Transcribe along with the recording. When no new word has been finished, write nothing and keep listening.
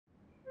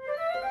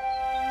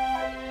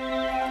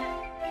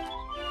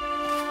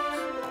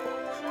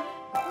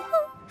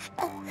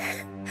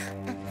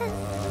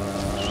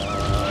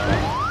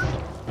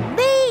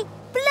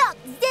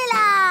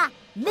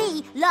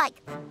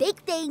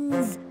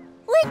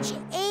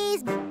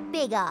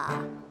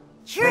bigger.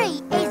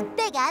 Tree is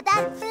bigger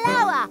than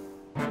flower.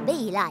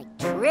 Me like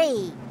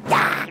tree.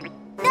 Gah!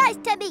 Nice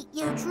to meet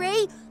you,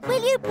 Tree.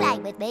 Will you play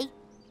with me?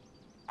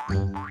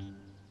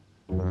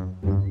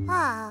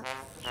 Ah.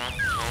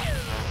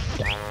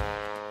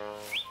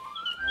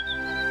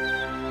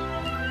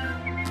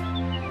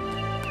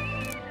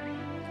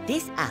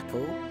 This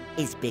apple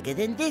is bigger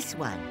than this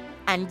one,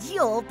 and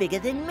you're bigger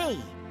than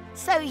me.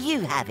 So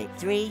you have it,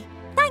 Tree.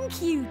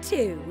 Thank you,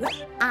 too.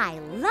 I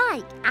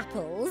like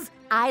apples.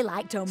 I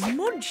like to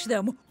munch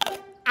them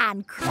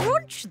and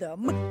crunch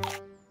them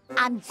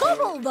and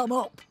gobble them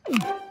up.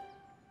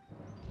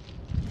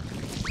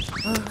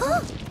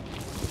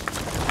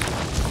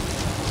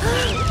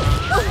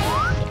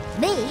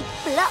 Me,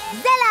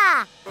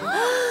 Flopzilla!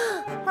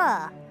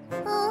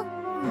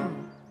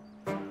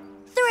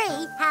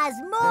 Three has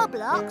more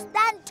blocks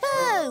than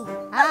two.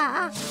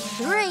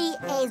 Three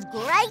is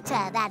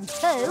greater than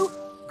two.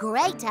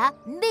 Greater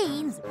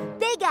means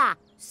bigger.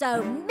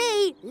 So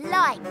me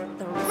like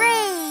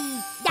three.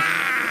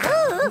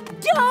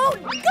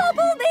 Don't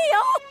gobble me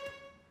up!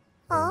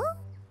 Huh?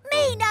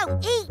 Me no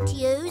eat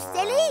you,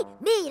 silly.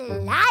 Me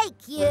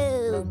like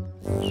you.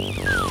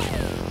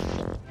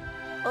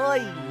 I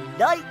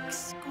like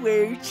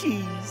square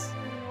cheese.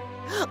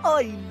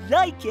 I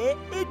like it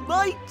in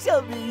my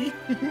tummy.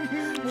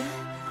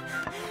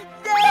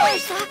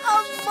 There's a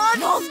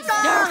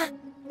monster!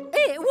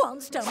 It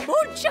wants to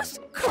munch us,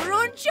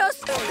 crunch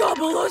us,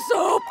 gobble us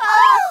up.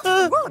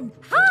 Run,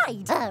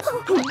 hide.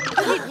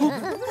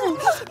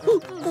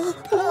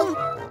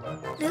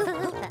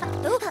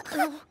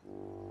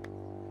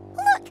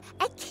 Look,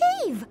 a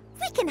cave.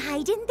 We can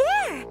hide in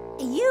there.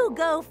 You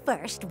go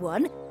first,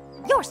 one.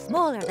 You're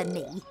smaller than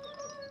me.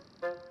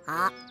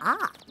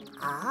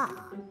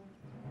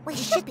 We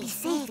should be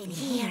safe in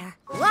here.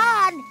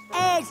 One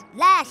is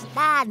less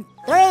than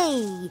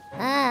three.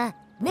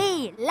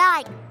 Me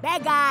like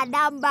bigger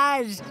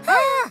numbers.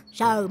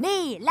 So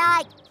me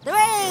like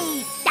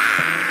three.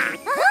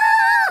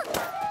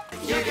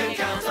 You can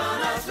count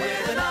on us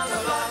with the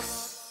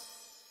Numberblocks.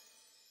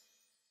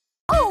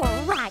 All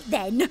right,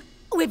 then.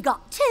 We've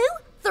got 2,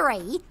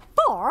 3,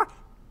 4,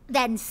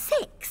 then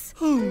 6.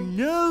 Oh,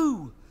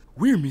 no.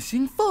 We're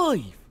missing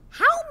 5.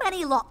 How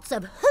many lots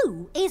of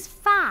who is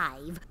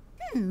 5?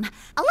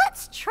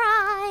 Let's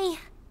try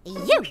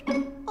you.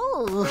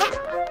 Oh.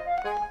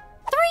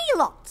 3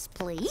 lots,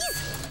 please.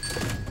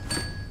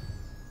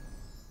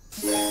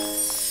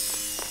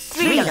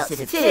 3 lots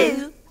of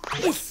 2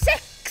 is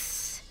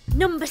 6.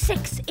 Number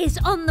 6 is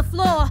on the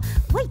floor.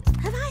 Wait,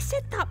 have I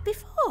said that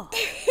before?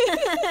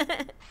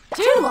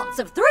 2 lots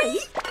of 3.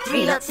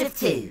 3 lots of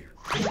 2.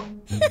 I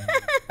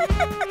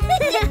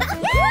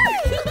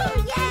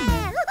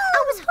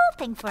was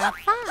hoping for a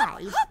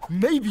 5.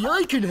 Maybe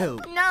I can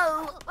help.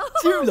 No.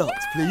 2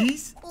 lots,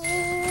 please.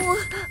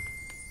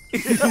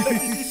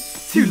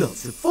 2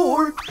 lots of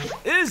 4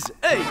 is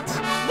 8.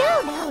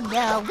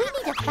 No. We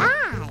need a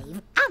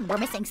 5. And we're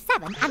missing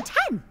 7 and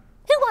 10.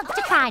 Who wants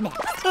to try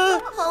next?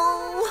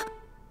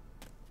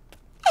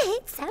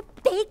 It's a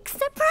big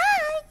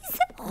surprise.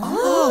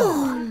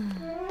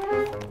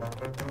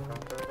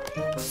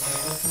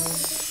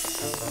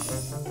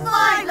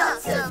 5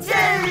 lots of 2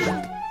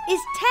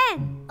 is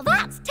 10.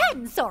 That's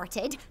 10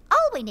 sorted.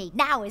 All we need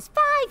now is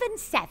 5 and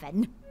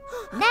 7.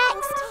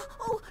 Next.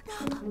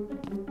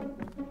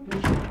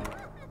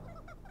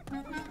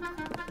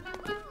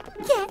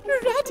 Get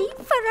ready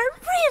for a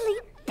really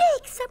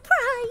big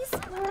surprise.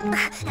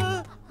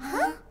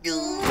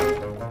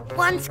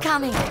 One's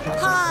coming.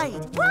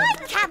 Hide. Why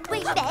can't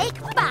we make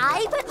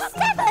 5 and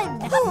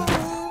 7?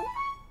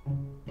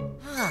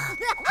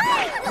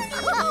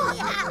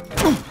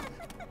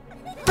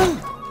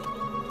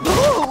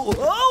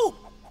 Oh!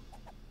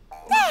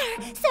 There!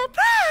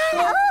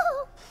 Surprise!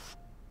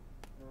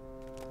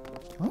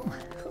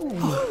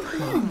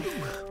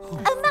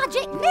 A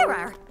magic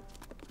mirror.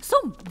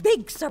 Some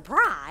big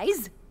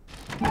surprise.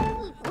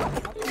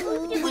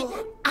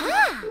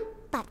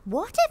 But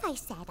what if I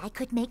said I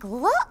could make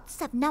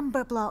lots of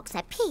number blocks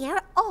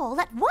appear all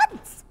at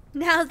once?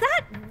 Now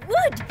that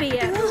would be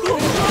a...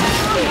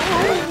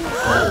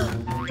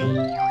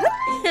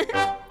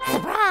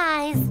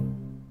 Surprise!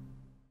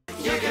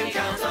 You can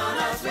count on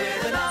us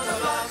with the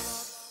Numberblocks.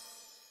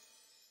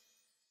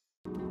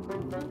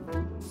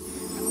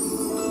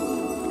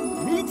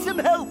 Need some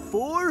help,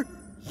 4?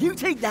 You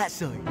take that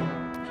side.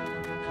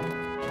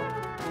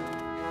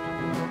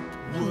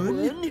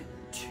 1,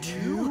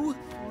 2,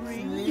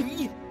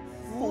 3,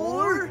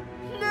 4.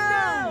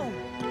 Now!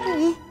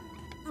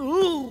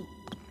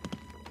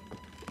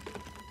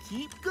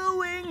 Keep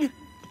going.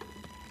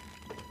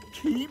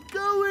 Keep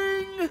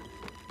going.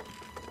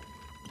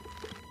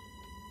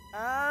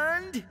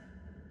 And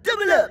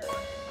double up.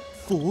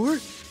 4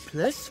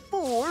 plus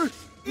 4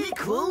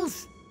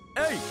 equals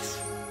 8.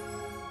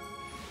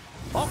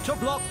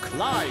 Octoblock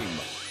climb.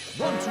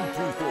 1, 2,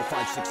 3, 4,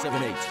 5, 6,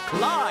 7, 8.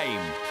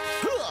 Climb.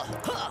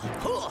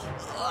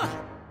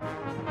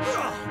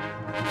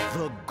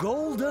 The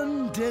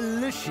Golden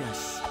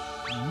Delicious.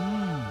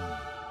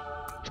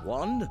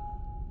 1,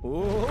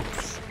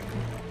 Oops.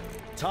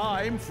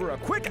 Time for a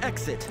quick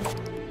exit.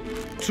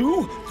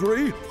 2,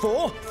 3,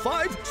 4,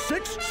 5,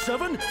 6,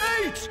 7,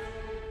 8!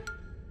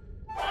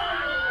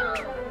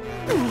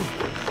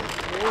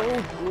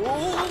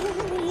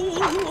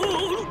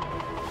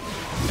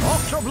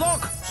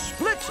 Octoblock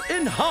split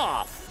in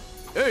half.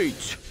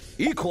 8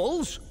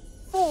 equals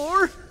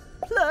 4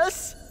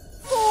 plus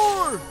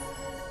 4.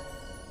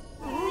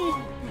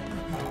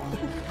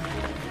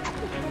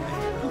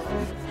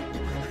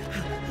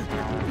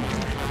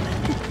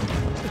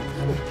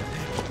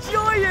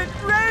 Giant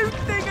round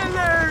thing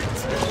alert!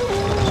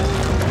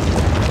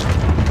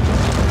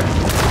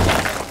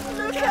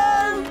 Look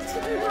out!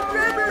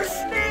 River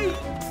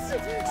snakes!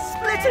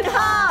 Split in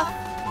half!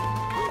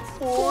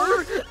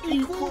 4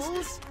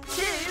 equals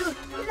 2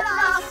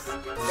 plus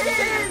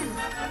 2!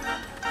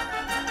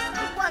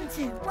 1,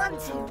 2, 1,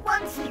 2,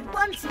 1, 2,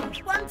 1, 2,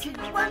 1, 2,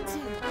 1, 2.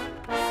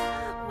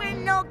 We're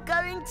not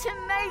going to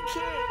make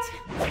it.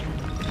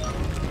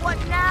 What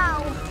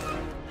now?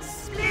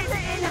 Split it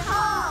in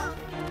half.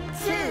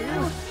 2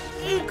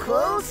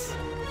 equals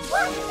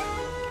 1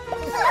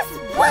 plus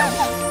 1.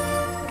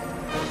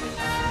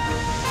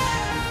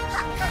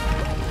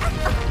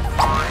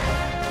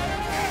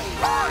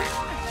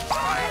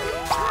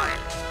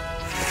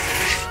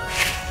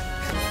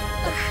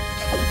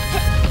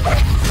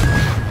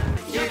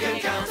 You can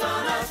count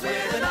on us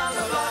with the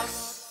Numberblocks.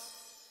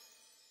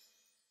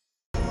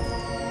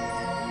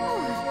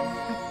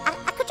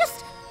 I could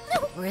just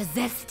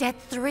resist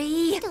at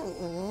 3.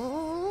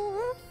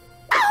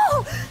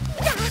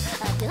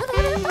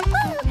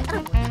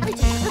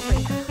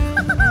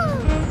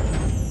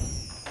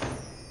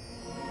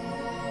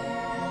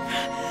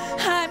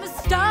 I'm a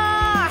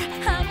star!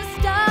 I'm a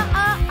star!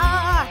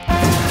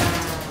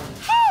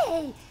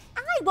 Hey! I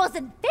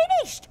wasn't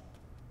finished!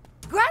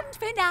 Grand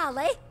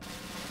finale.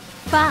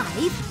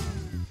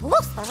 5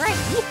 plus 3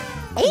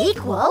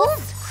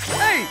 equals...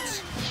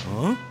 8!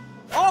 Huh?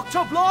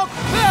 Octoblock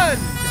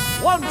bend!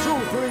 1, 2,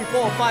 3,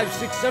 4, 5,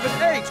 6, 7,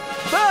 8!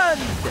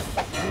 Bend!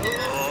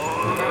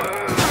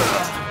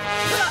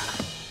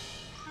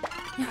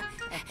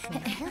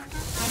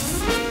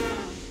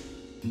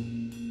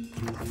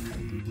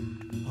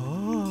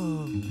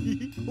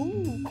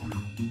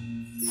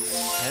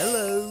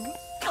 Hello.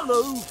 Hello.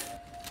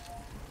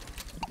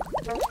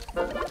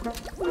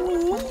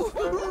 Ooh,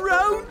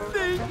 round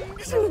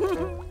things.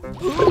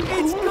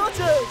 It's got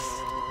us.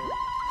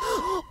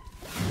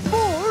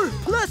 4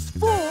 plus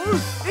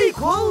 4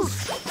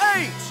 Equals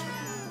 8!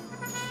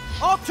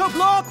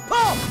 Octoblock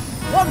pop!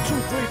 1, 2,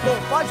 3,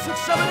 4, 5, 6,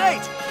 7,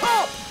 8!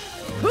 Pop!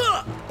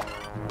 Huh!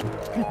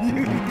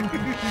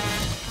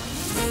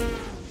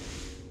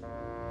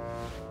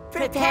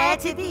 Prepare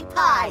to be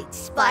pied,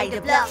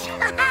 Spiderblock.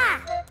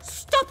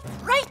 Stop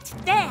right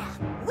there!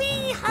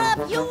 We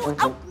have you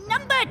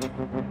outnumbered!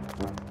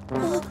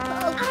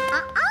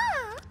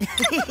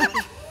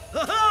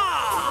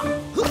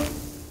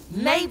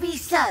 Maybe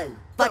so,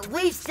 but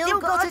we've still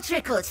got a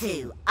trick or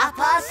two up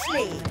our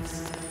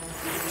sleeves.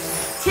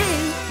 2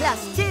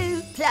 plus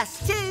 2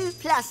 plus 2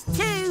 plus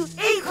 2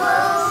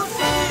 equals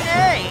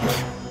 8!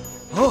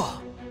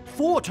 Oh,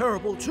 4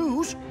 terrible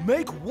 2s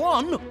make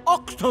 1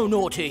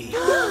 Octonaughty.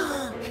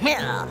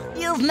 Here,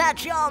 you've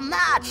met your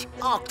match,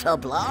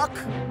 Octoblock.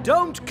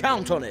 Don't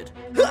count on it.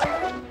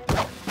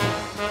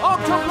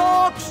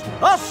 Octoblocks,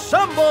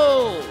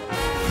 assemble!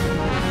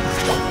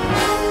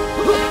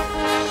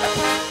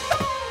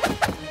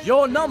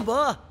 Your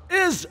number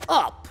is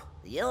up.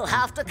 You'll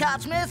have to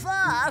catch me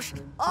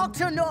first.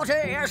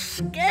 Octonaughty,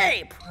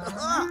 escape!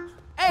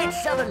 8,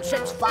 7,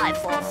 6, 5,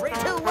 4, 3,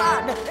 2,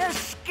 1,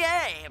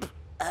 escape!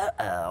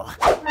 Uh-oh.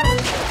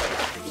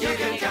 You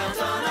can count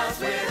on us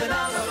with the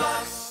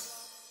Numberblocks.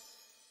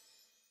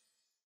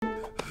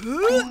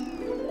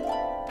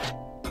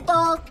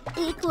 4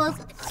 equals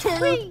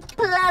 2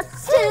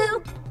 plus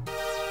 2.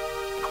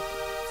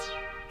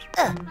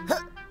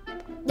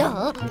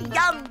 Yum,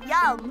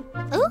 yum!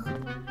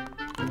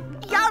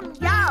 Yum,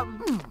 yum!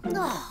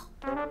 No,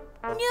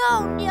 no,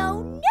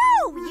 no,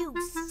 you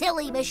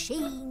silly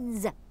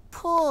machines.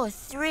 Poor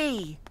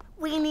 3.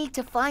 We need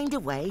to find a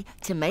way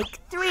to make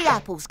 3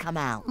 apples come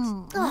out.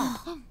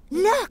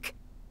 Look!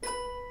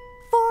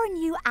 4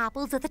 new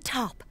apples at the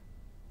top.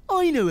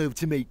 I know how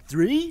to make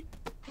 3.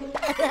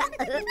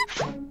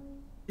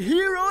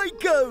 Here I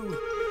go.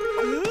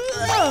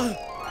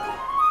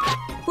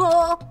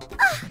 4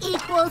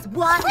 equals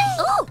 1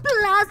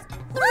 plus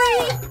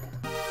 3.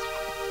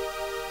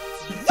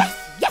 Yes,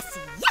 yes,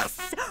 yes!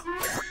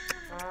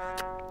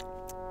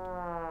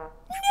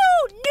 No,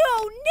 no,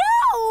 no!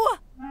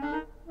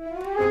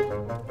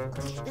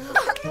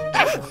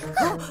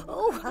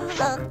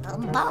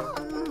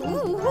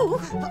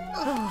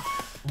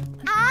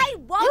 I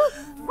want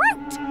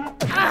fruit!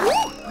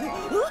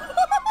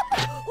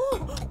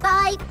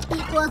 5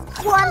 equals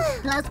 1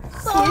 plus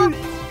 4.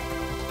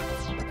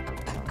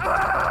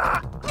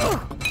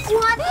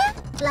 1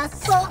 plus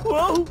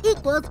 4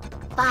 equals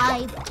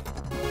 5.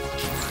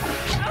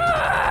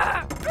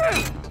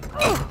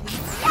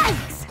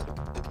 Yikes!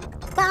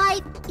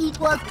 5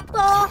 equals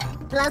 4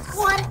 plus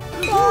 1,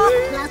 4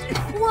 plus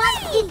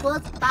 1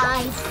 equals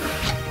 5.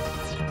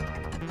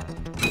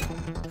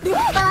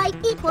 5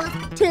 equals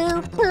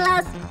 2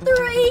 plus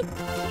 3.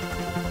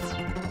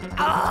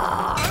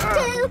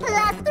 2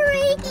 plus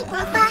 3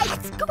 equals 5.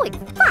 It's going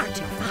far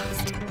too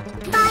fast.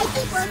 5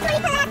 equals 3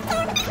 plus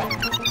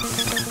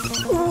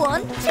 2.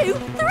 1, 2,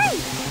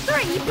 3.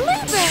 3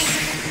 bluebirds.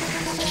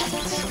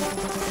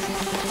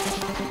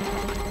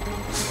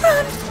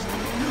 Run!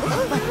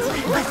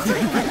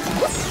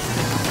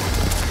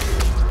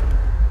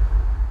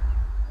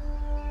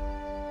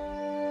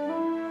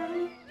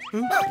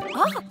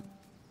 Oh,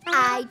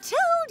 I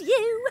told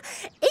you!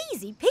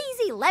 Easy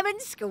peasy lemon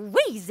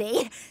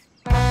squeezy.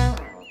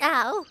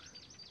 Ow.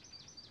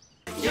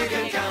 You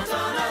can count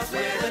on us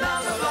with the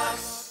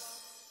Numberblocks.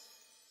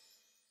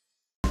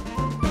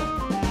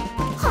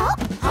 Hop,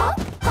 hop,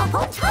 hop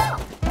on top.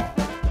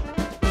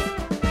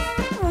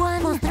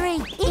 1 plus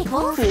 3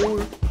 equals 4.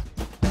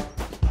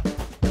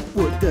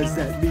 What does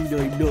that mean?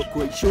 I'm not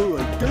quite sure.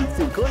 I don't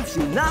think I've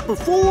seen that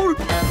before.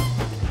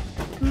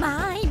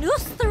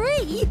 minus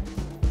 3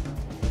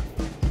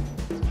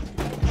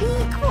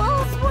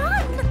 equals 1.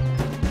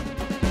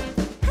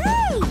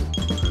 Hey!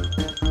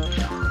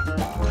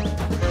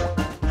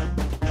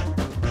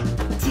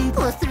 2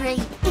 plus 3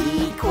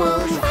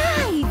 equals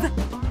 5.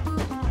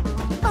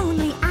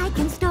 Only I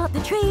can stop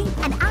the train,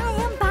 and I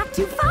am back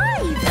to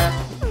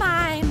 5.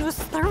 Minus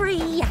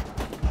 3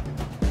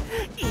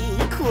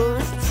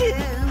 Equals 2.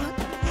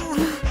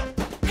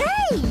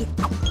 Hey!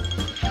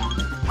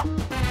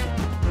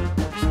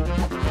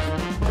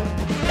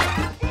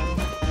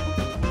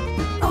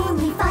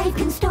 Only 5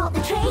 can stop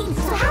the train,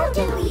 so how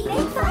do we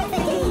make 5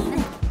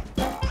 again?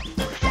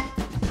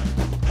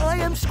 I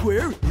am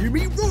square. Hear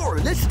me roar.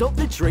 Let's stop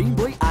the train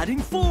by adding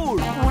 4.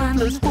 1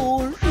 plus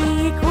 4.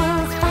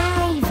 equals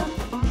 5.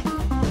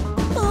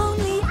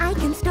 Only I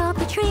can stop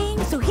the train,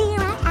 so here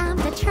I am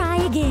to try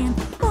again.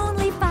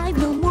 Only 5,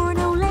 no more,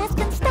 no less,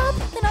 can stop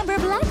the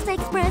Numberblocks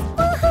Express.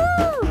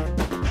 Woohoo!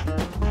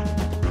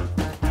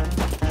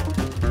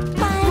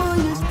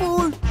 Minus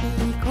 4.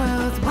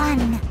 Equals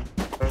 1.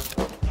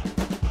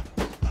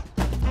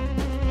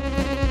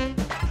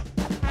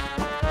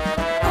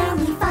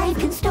 Only 5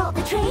 can stop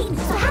the train,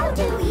 so how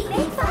do we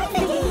make 5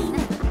 again?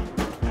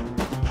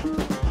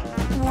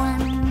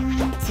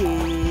 1,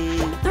 2.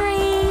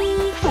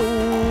 3,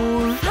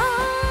 4.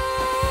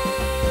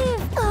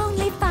 5.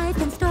 Only 5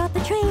 can stop the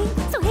train,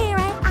 so here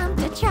I am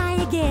to try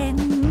again.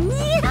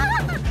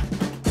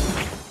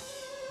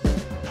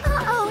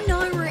 Uh-oh, no,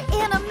 we're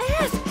in a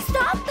mess.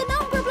 Stop the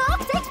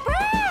Numberblocks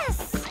Express.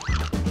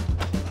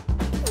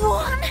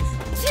 1,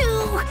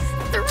 2,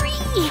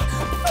 3,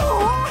 4, 5.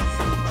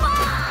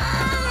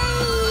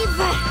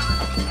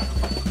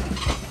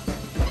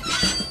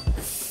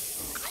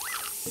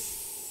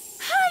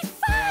 High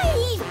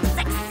five!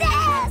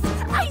 Success!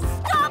 I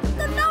stopped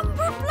the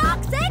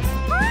Numberblocks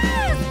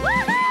Express!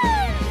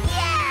 Woohoo!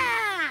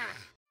 Yeah!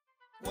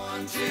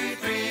 1, 2,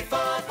 3, 4,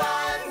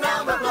 5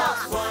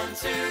 Numberblocks. 1,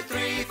 2,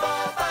 3, 4,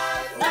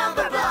 5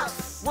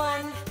 Numberblocks.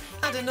 1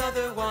 and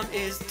another 1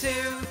 is 2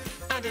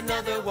 and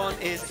another 1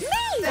 is Me!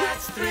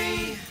 That's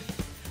 3.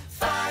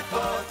 5,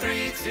 4,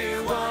 3,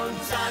 2, 1.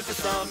 Time for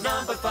some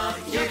number fun.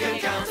 You can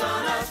count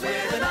on us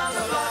with the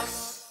Numberblocks.